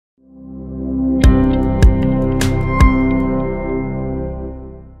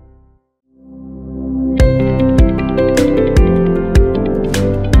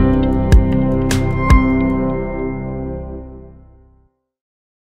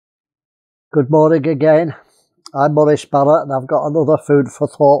Good morning again. I'm Maurice Barratt and I've got another food for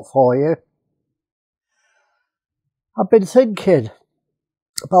thought for you. I've been thinking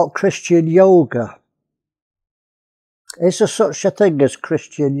about Christian yoga. Is there such a thing as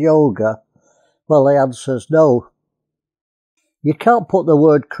Christian yoga? Well, the answer is no. You can't put the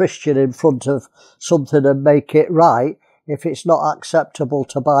word Christian in front of something and make it right if it's not acceptable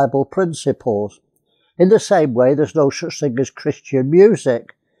to Bible principles. In the same way, there's no such thing as Christian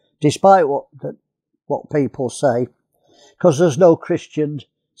music, despite what people say, because there's no Christian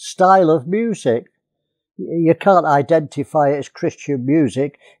style of music. You can't identify it as Christian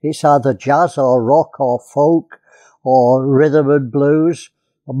music. It's either jazz or rock or folk or rhythm and blues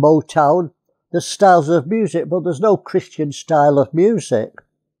or Motown. There's styles of music, but there's no Christian style of music.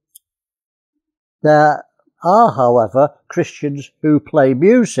 There are, however, Christians who play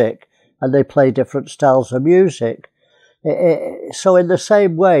music, and they play different styles of music. So in the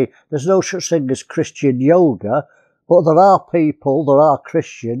same way, there's no such thing as Christian yoga, but there are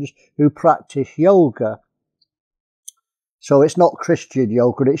Christians who practice yoga. So it's not Christian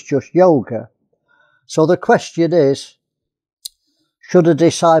yoga, it's just yoga. So the question is, should a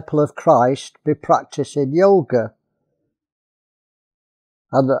disciple of Christ be practicing yoga?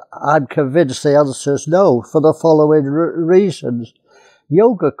 And I'm convinced the answer is no, for the following reasons.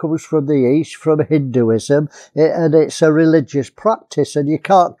 Yoga comes from the East, from Hinduism, and it's a religious practice, and you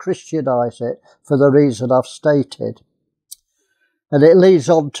can't Christianise it for the reason I've stated. And it leads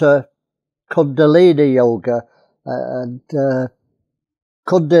on to Kundalini yoga, and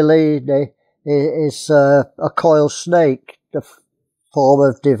Kundalini is a coiled snake, the form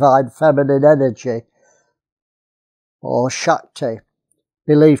of divine feminine energy, or Shakti,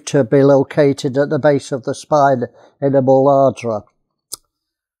 believed to be located at the base of the spine in the Muladhara.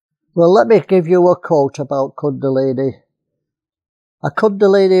 Well, let me give you a quote about Kundalini. A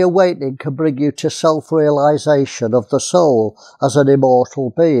Kundalini awakening can bring you to self-realization of the soul as an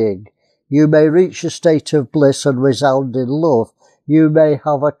immortal being. You may reach a state of bliss and resounding love. You may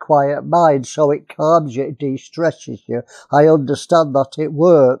have a quiet mind, so it calms you, it de-stresses you. I understand that it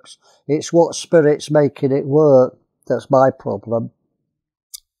works. It's what spirit's making it work. That's my problem.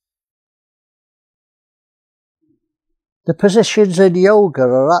 The positions in yoga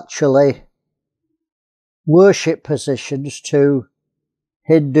are actually worship positions to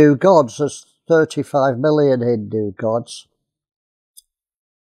Hindu gods. There's 35 million Hindu gods.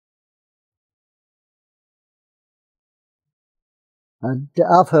 And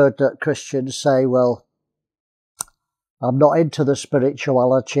I've heard that Christians say, well, I'm not into the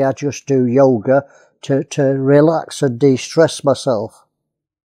spirituality, I just do yoga to relax and de-stress myself.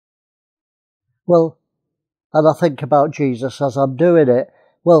 Well, and I think about Jesus as I'm doing it.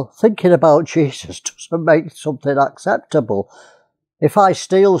 Well, thinking about Jesus doesn't make something acceptable. If I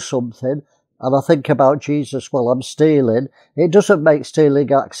steal something and I think about Jesus while I'm stealing, it doesn't make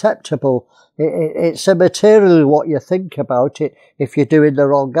stealing acceptable. It's immaterial what you think about it if you're doing the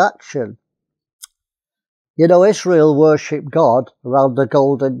wrong action. You know, Israel worshipped God around the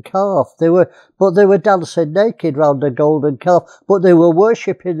golden calf. They were dancing naked around the golden calf, but they were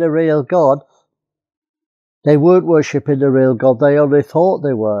worshipping the real God. They weren't worshipping the real God, they only thought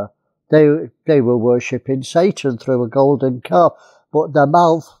they were. They were worshipping Satan through a golden calf, but their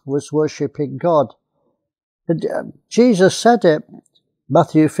mouth was worshipping God. And Jesus said it,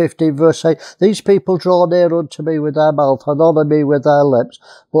 Matthew 15 verse 8, these people draw near unto me with their mouth and honour me with their lips,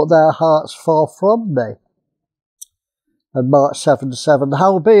 but their hearts far from me. And Mark 7:7,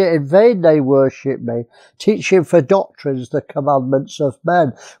 howbeit in vain they worship me, teaching for doctrines the commandments of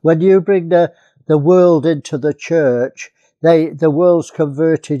men. When you bring the world into the church, the world's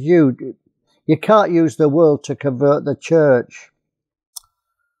converted you. You can't use the world to convert the church.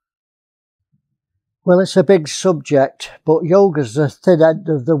 Well, it's a big subject, but yoga's the thin end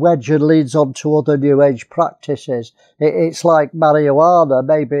of the wedge and leads on to other New Age practices. It's like marijuana,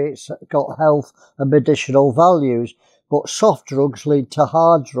 maybe it's got health and medicinal values, but soft drugs lead to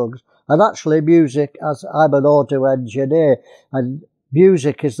hard drugs. And actually music, as I'm an audio engineer, and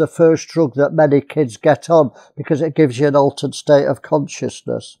music is the first drug that many kids get on because it gives you an altered state of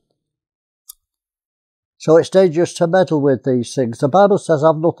consciousness. So it's dangerous to meddle with these things. The Bible says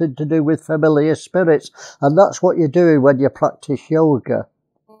have nothing to do with familiar spirits, and that's what you're doing when you practice yoga.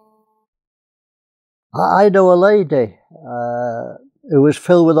 I know a lady who was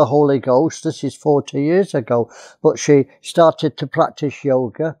filled with the Holy Ghost. This is 40 years ago, but she started to practice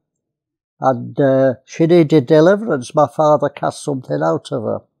yoga. And she needed deliverance. My father cast something out of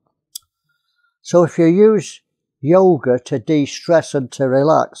her. So if you use yoga to de-stress and to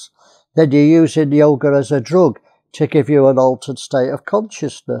relax, then you're using yoga as a drug to give you an altered state of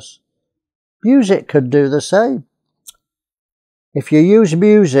consciousness. Music can do the same. If you use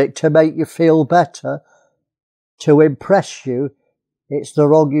music to make you feel better, to impress you, it's the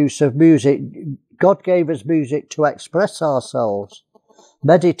wrong use of music. God gave us music to express ourselves.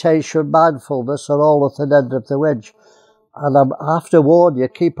 Meditation, mindfulness are all at the end of the wedge. And I have to warn you,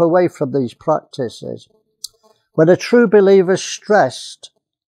 keep away from these practices. When a true believer is stressed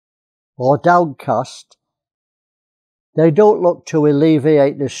or downcast, they don't look to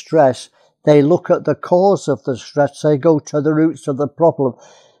alleviate the stress. They look at the cause of the stress. They go to the roots of the problem.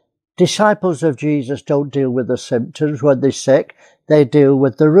 Disciples of Jesus don't deal with the symptoms when they're sick. They deal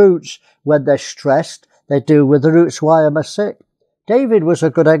with the roots. When they're stressed, they deal with the roots. Why am I sick? David was a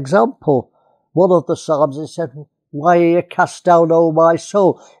good example. One of the Psalms, he said, "Why are you cast down, O my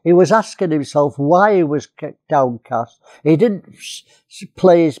soul?" He was asking himself why he was downcast. He didn't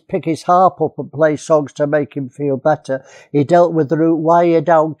pick his harp up and play songs to make him feel better. He dealt with the root, why are you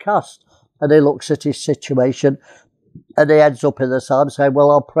downcast? And he looks at his situation and he ends up in the Psalm saying,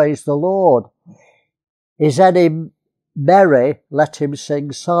 well, I'll praise the Lord. Is any merry, let him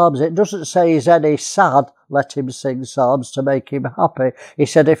sing psalms. It doesn't say is any sad, let him sing psalms to make him happy. He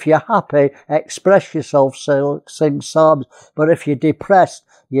said if you're happy, express yourself, sing psalms. But if you're depressed,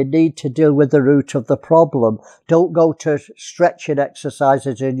 you need to deal with the root of the problem. Don't go to stretching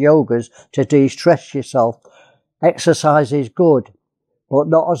exercises and yogas to de-stress yourself. Exercise is good, but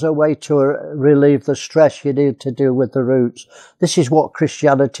not as a way to relieve the stress. You need to deal with the roots. This is what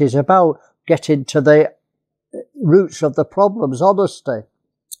Christianity is about, getting to the roots of the problems, honesty.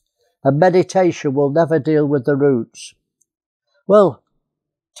 And meditation will never deal with the roots. Well,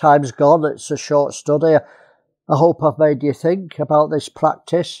 time's gone. It's a short study. I hope I've made you think about this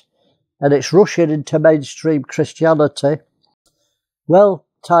practice, and it's rushing into mainstream Christianity. Well,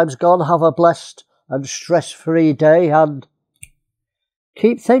 time's gone. Have a blessed and stress-free day, and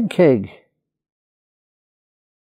keep thinking.